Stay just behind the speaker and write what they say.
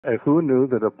Who knew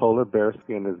that a polar bear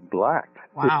skin is black?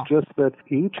 Wow. It's just that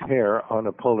each hair on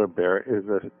a polar bear is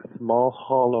a small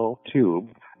hollow tube,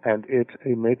 and it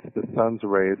emits the sun's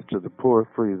rays to the poor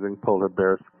freezing polar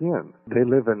bear skin. They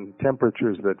live in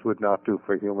temperatures that would not do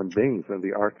for human beings in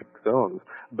the Arctic zones.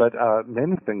 But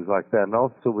many things like that. And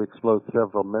also we explode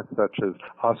several myths such as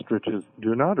ostriches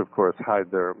do not, of course,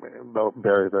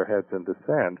 bury their heads in the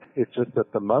sand. It's just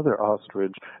that the mother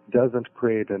ostrich doesn't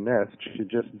create a nest. She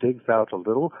just digs out a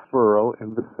little furrow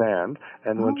in the sand,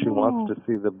 and when she wants to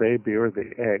see the baby or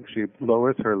the egg, she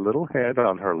lowers her little head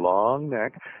on her long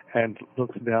neck and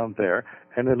looks down there,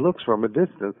 and it looks from a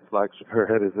distance like her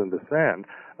head is in the sand,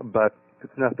 but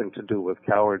it's nothing to do with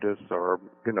cowardice or,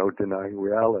 denying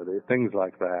reality, things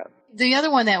like that. The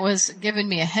other one that was giving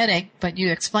me a headache, but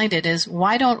you explained it, is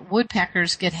why don't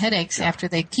woodpeckers get headaches after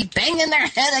they keep banging their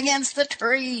head against the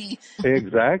tree?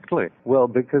 Exactly. Well,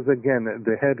 because again,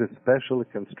 the head is specially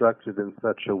constructed in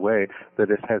such a way that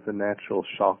it has a natural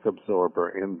shock absorber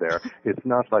in there. It's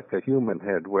not like a human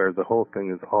head where the whole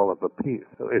thing is all of a piece.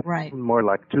 So it's more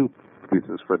like two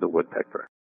pieces for the woodpecker.